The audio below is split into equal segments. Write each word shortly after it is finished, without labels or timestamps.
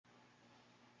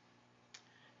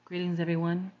Greetings,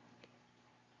 everyone.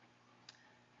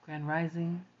 Grand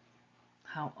Rising.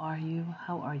 How are you?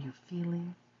 How are you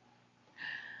feeling?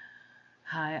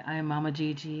 Hi, I am Mama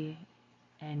Gigi,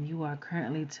 and you are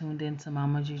currently tuned in to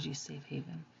Mama Gigi's Safe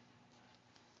Haven.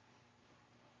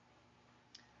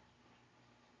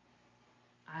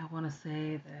 I want to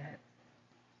say that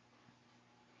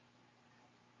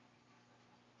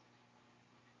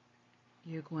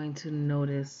you're going to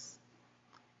notice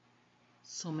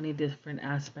so many different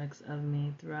aspects of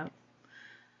me throughout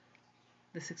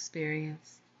this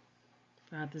experience,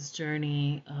 throughout this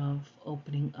journey of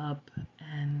opening up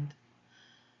and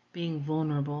being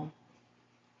vulnerable.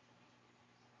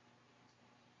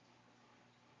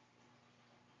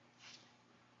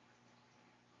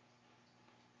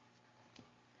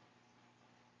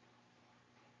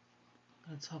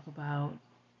 I'm going to talk about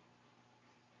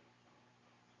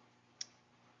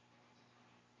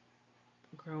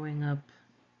growing up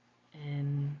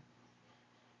in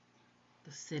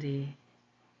the city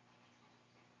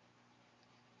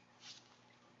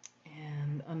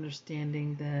and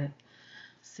understanding that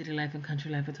city life and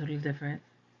country life are totally different.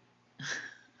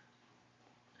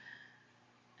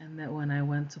 And that when I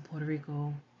went to Puerto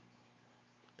Rico,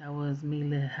 that was me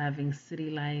having city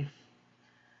life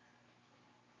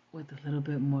with a little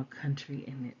bit more country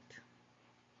in it.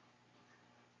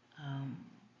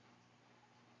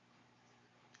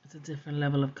 It's a different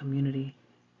level of community.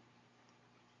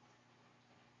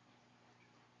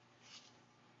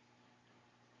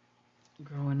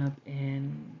 Growing up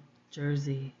in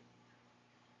Jersey,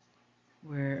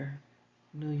 where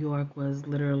New York was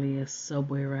literally a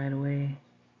subway ride away.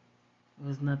 It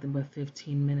was nothing but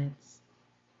 15 minutes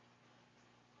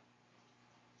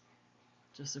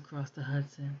just across the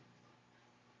Hudson.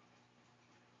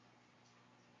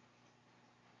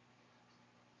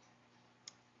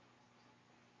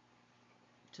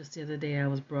 Just the other day, I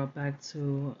was brought back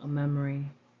to a memory,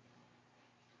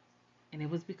 and it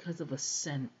was because of a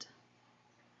scent.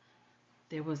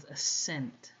 There was a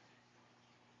scent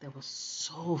that was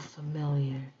so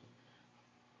familiar.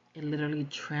 It literally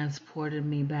transported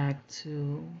me back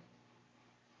to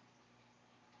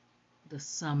the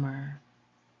summer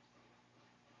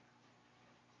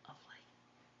of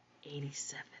like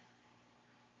 87.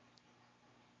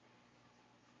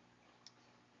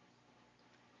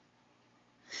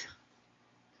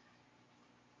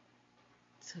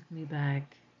 Took me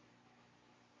back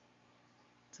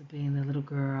to being the little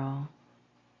girl,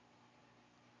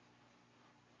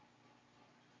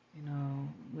 you know,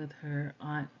 with her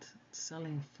aunt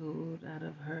selling food out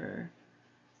of her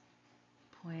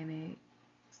 .8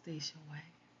 station wagon.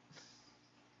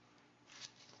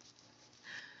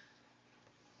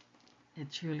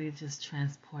 It truly just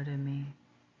transported me.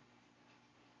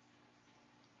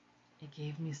 It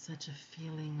gave me such a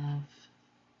feeling of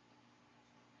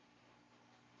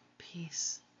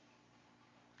peace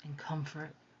and comfort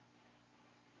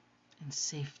and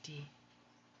safety.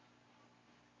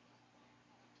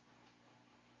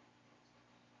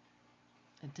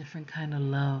 A different kind of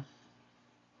love.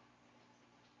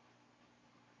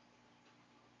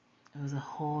 It was a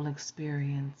whole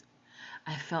experience.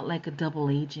 I felt like a double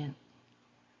agent.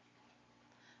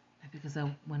 Because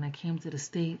when I came to the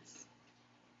States,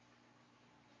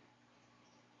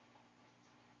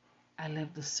 I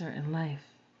lived a certain life.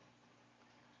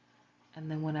 And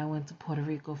then when I went to Puerto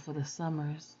Rico for the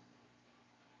summers,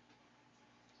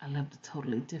 I lived a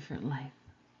totally different life.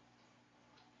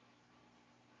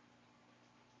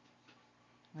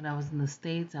 When I was in the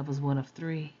States, I was one of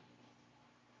three.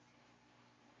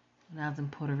 When I was in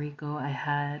Puerto Rico, I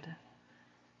had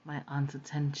my aunt's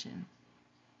attention.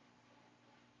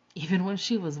 Even when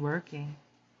she was working,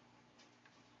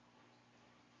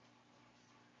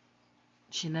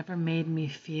 she never made me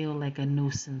feel like a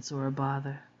nuisance or a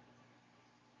bother.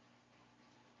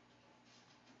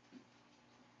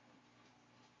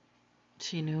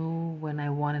 She knew when I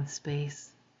wanted space,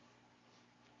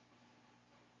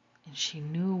 and she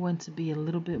knew when to be a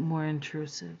little bit more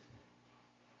intrusive.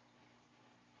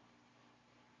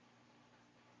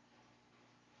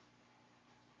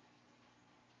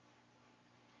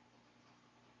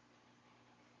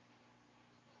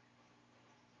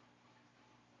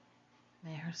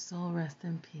 May her soul rest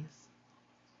in peace.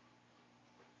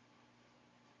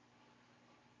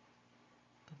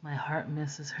 But my heart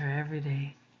misses her every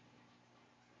day.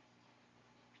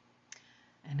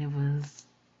 And it was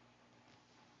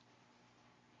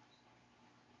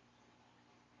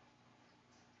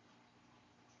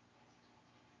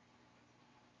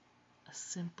a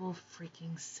simple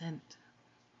freaking scent.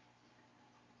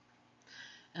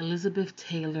 Elizabeth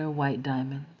Taylor White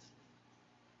Diamonds.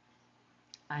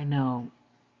 I know,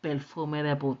 perfume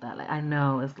de puta. Like, I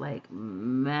know it's like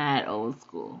mad old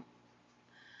school.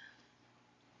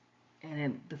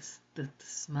 And the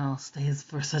smell stays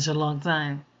for such a long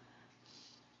time.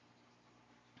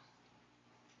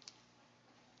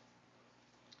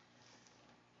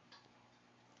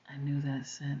 I knew that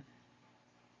scent.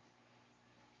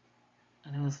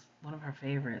 And it was one of her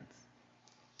favorites.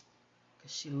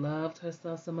 Because she loved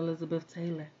herself some Elizabeth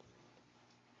Taylor.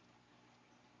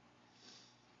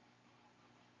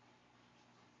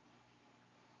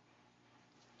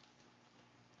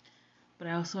 But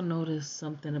I also noticed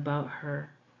something about her.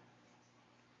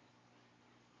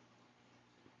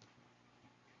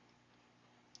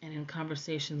 And in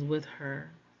conversations with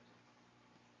her,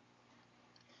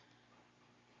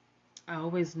 I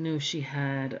always knew she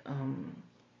had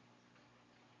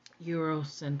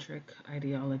Eurocentric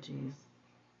ideologies.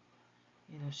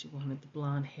 You know, she wanted the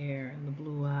blonde hair and the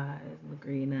blue eyes and the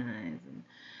green eyes and,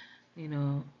 you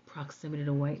know, proximity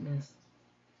to whiteness.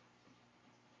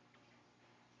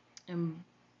 And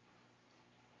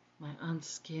my aunt's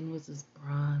skin was this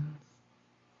bronze.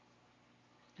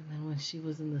 And then when she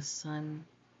was in the sun,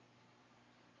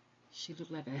 she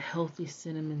looked like a healthy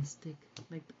cinnamon stick,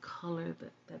 like the color,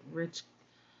 that rich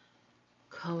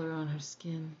color on her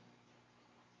skin.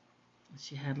 And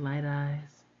she had light eyes.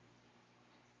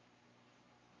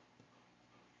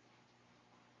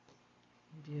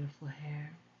 Beautiful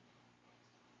hair.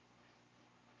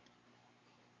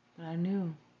 But I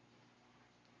knew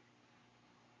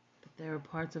that there were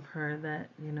parts of her that,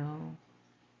 you know,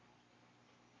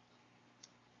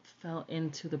 fell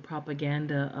into the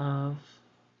propaganda of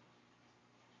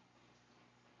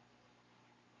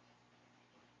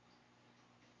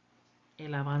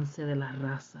el avance de la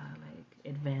raza, like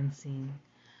advancing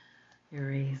your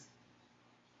race.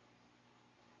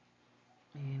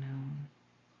 You know,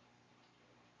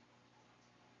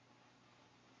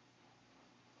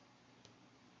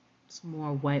 it's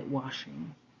more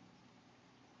whitewashing.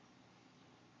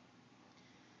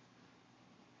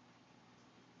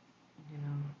 You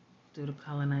know, due to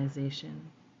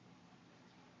colonization.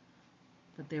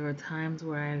 But there were times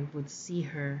where I would see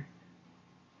her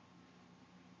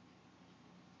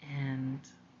and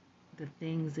the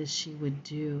things that she would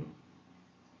do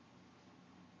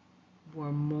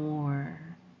were more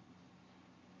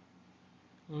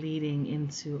leading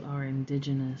into our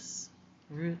indigenous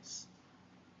roots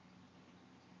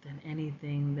than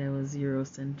anything that was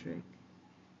Eurocentric.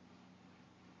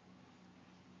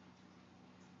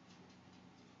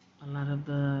 A lot of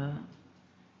the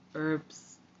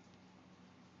herbs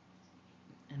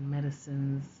and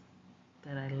medicines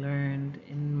that I learned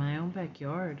in my own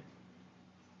backyard.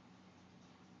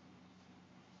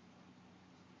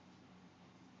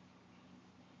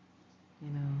 You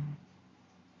know,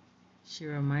 she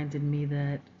reminded me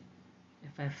that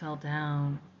if I fell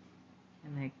down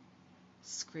and I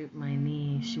scraped my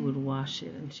knee, she would wash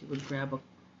it and she would grab a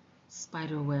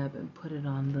spider web and put it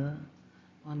on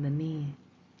the knee.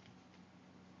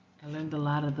 I learned a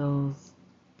lot of those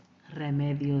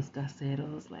remedios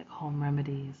caseros, like home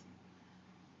remedies.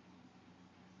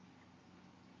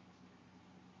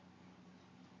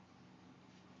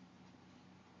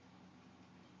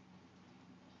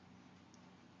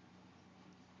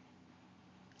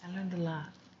 I learned a lot.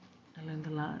 I learned a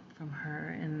lot from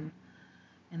her and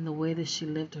the way that she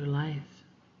lived her life.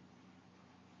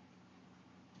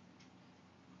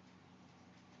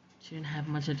 She didn't have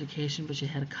much education, but she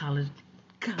had college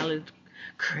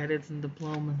credits and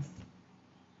diplomas.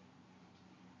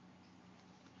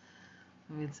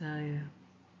 Let me tell you.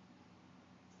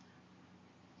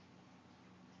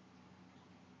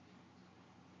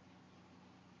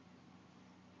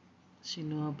 She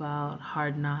knew about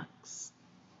hard knocks.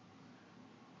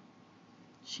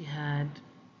 She had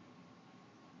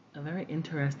a very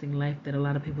interesting life that a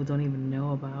lot of people don't even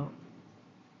know about.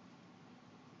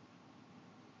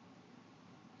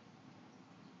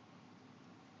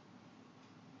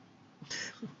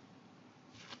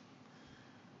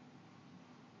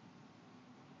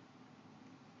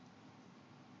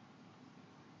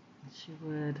 She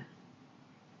would,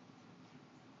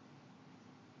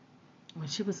 when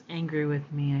she was angry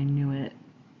with me, I knew it.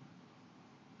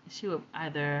 She would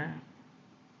either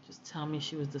just tell me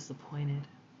she was disappointed.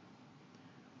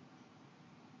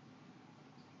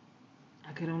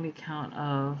 I could only count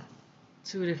of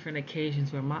 2 different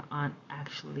occasions where my aunt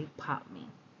actually popped me.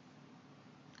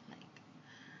 Like,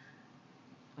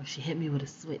 or she hit me with a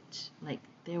switch. Like,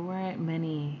 there weren't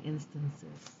many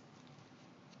instances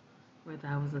where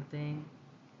that was a thing.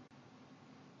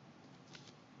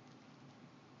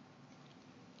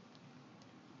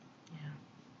 Yeah.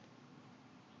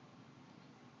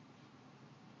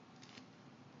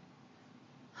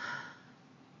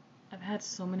 had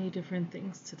so many different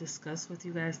things to discuss with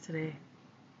you guys today.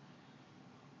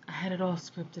 I had it all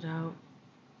scripted out.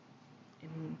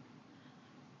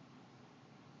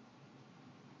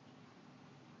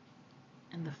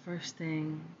 And the first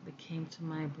thing that came to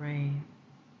my brain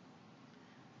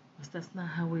was, that's not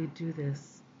how we do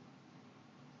this.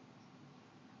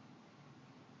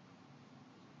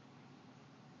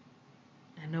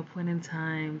 At no point in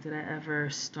time did I ever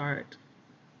start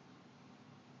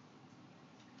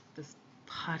this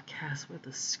podcast with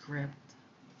a script.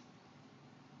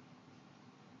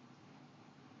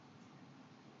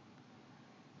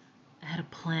 I had a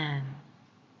plan,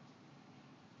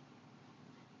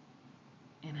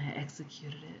 and I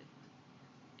executed it,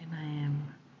 and I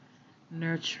am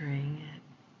nurturing it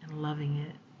and loving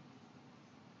it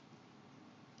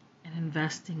and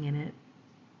investing in it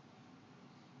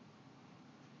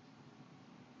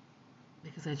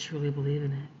because I truly believe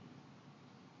in it.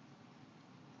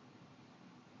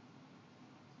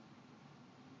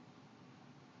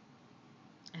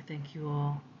 I thank you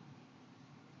all.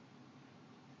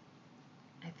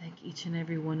 I thank each and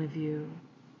every one of you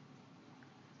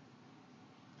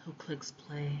who clicks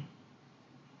play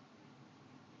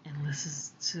and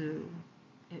listens to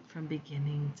it from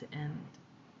beginning to end,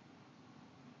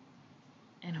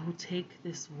 and who take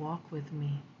this walk with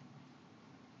me.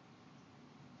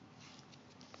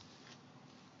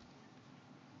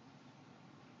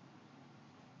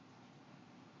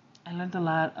 I learned a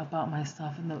lot about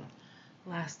myself in the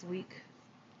last week.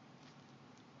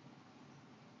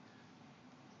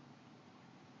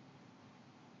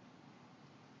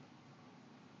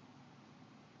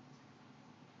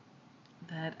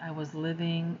 That I was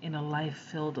living in a life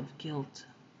filled of guilt.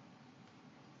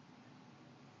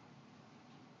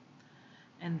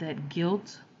 And that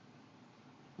guilt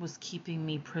was keeping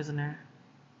me prisoner.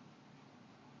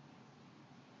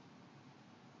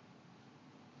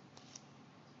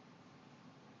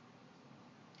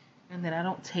 And that I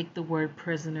don't take the word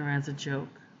prisoner as a joke.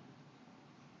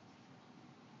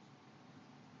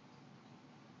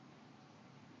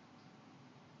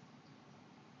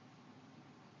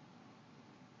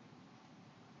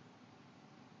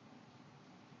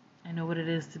 I know what it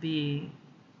is to be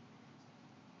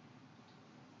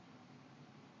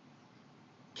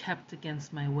kept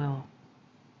against my will.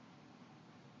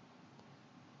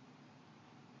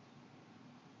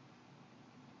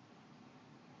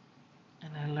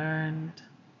 And I learned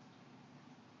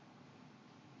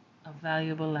a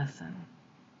valuable lesson,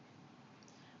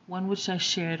 one which I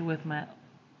shared with my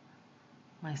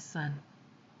son.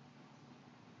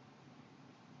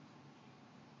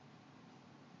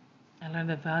 I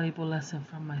learned a valuable lesson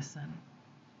from my son.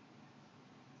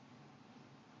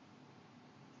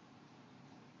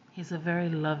 He's a very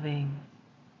loving,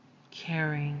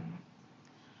 caring,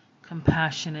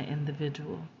 compassionate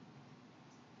individual,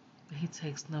 but he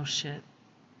takes no shit.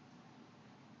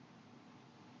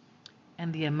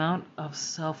 And the amount of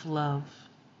self-love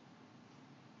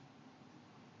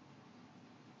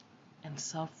and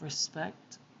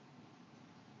self-respect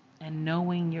and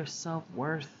knowing your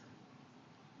self-worth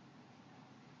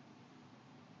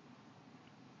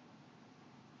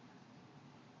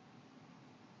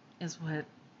is what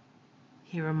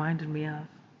he reminded me of.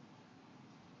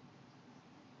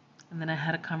 And then I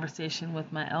had a conversation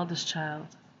with my eldest child.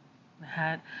 I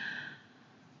had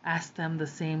asked them the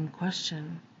same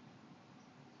question.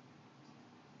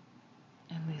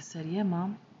 And they said, yeah,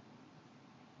 Mom,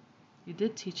 you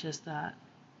did teach us that.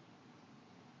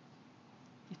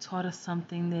 You taught us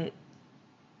something that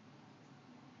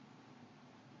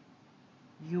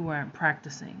you weren't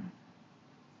practicing.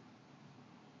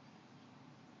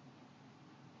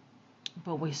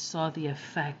 But we saw the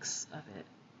effects of it.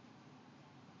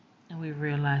 And we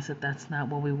realized that that's not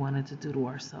what we wanted to do to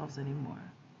ourselves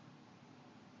anymore.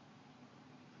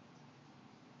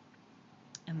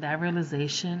 And that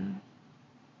realization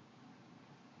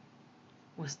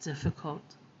was difficult,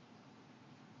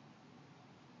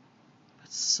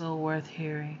 but so worth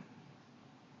hearing.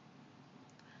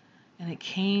 And it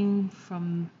came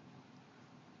from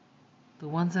the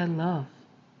ones I love,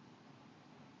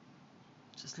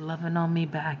 just loving on me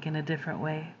back in a different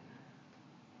way.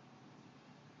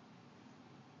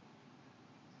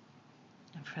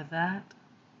 And for that,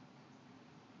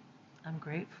 I'm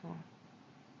grateful.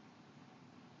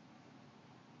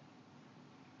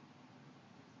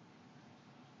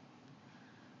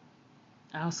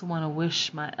 I also want to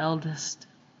wish my eldest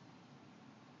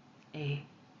a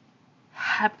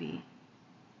happy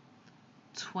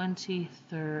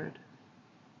 23rd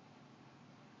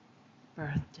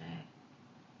birthday.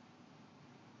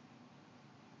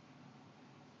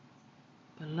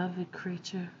 Beloved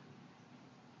creature,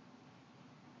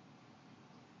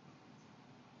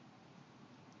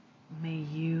 May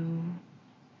you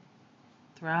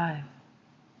thrive.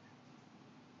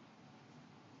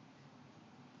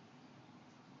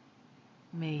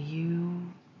 May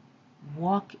you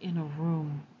walk in a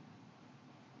room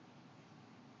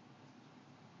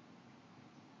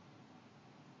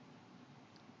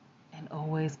and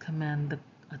always command the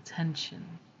attention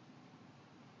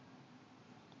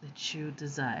that you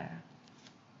desire.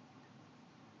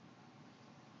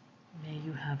 May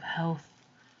you have health,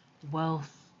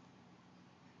 wealth,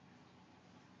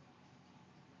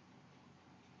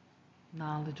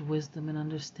 knowledge, wisdom, and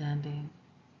understanding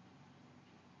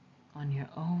on your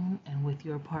own and with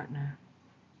your partner.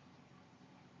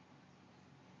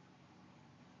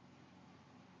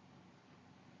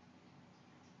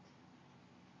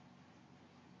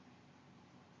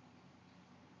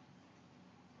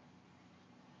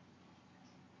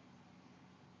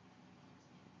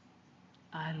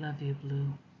 I love you,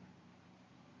 Blue.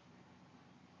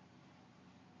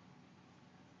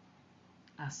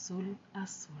 Azul,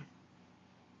 azul.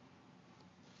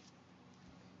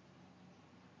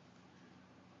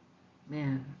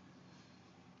 Man,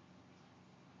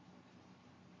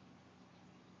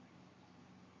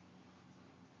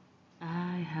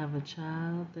 I have a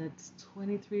child that's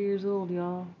 23 years old,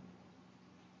 y'all.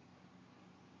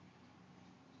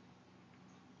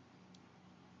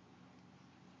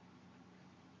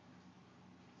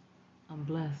 I'm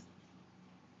blessed.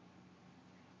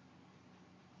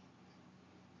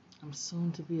 I'm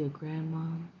soon to be a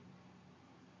grandmom.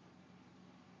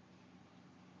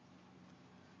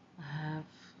 I have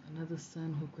another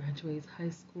son who graduates high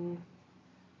school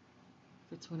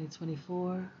for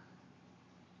 2024.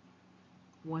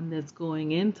 One that's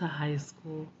going into high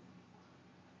school.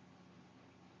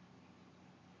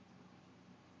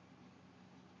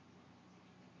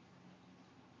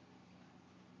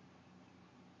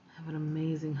 I have an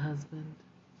amazing husband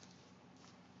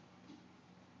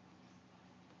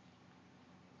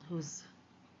who's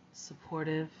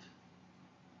supportive,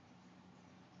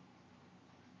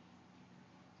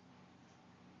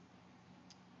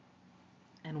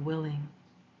 and willing.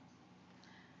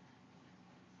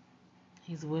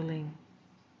 He's willing.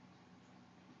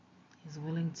 He's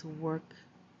willing to work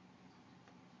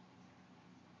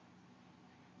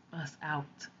us out.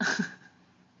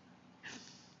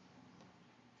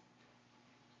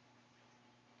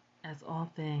 As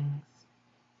all things,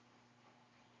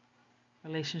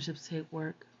 relationships take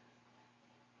work.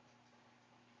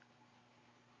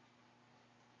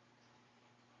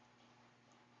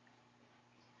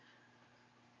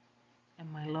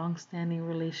 And my long-standing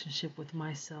relationship with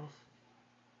myself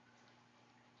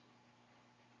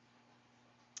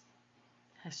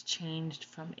has changed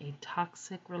from a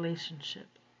toxic relationship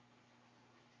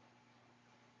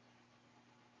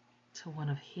to one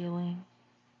of healing,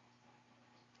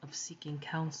 of seeking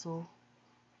counsel,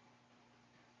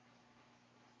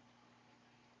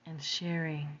 and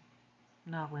sharing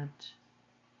knowledge.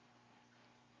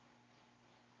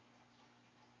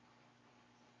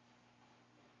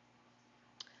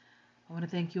 I want to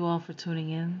thank you all for tuning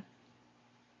in.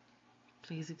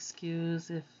 Please excuse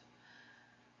if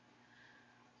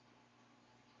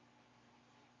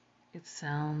it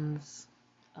sounds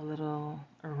a little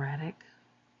erratic,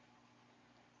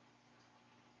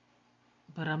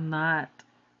 but I'm not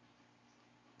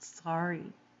sorry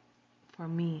for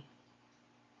me.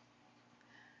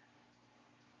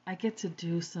 I get to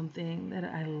do something that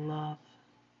I love.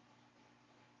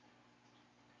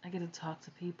 I get to talk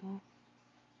to people.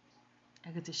 I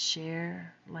get to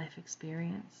share life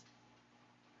experience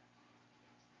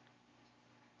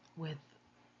with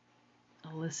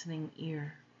a listening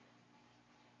ear.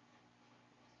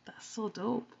 That's so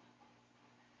dope.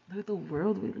 Look at the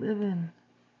world we live in.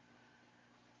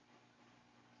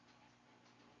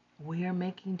 We are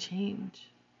making change.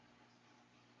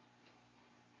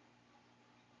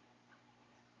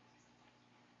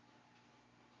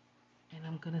 And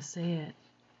I'm gonna say it.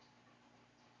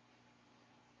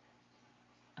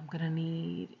 I'm gonna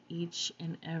need each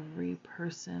and every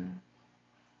person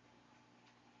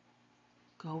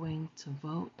going to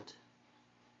vote.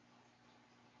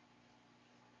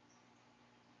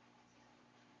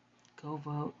 Go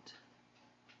vote.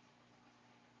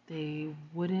 They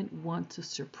wouldn't want to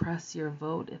suppress your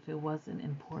vote if it wasn't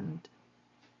important.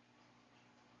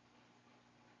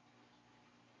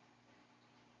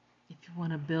 If you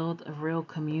want to build a real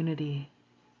community,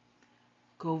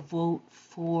 go vote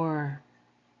for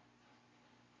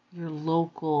your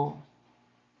local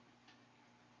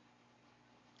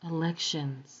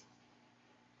elections.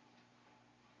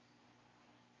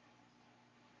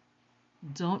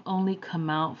 Don't only come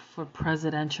out for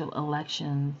presidential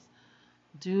elections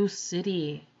do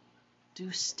city,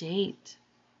 do state.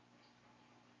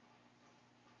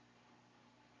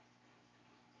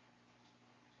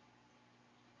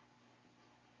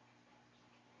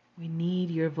 We need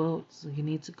your votes, so you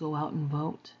need to go out and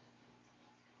vote.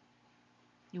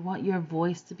 You want your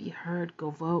voice to be heard, go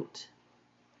vote.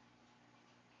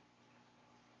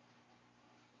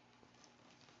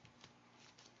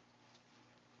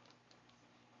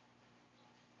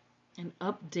 And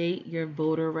update your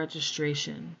voter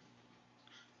registration.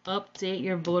 Update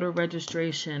your voter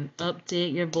registration.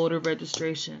 Update your voter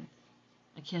registration.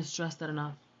 I can't stress that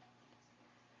enough.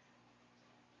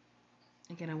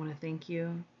 Again, I want to thank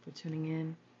you for tuning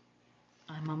in.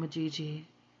 I'm Mama Gigi,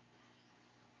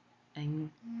 and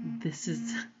this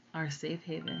is our safe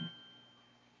haven.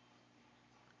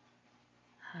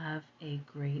 Have a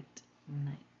great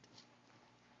night.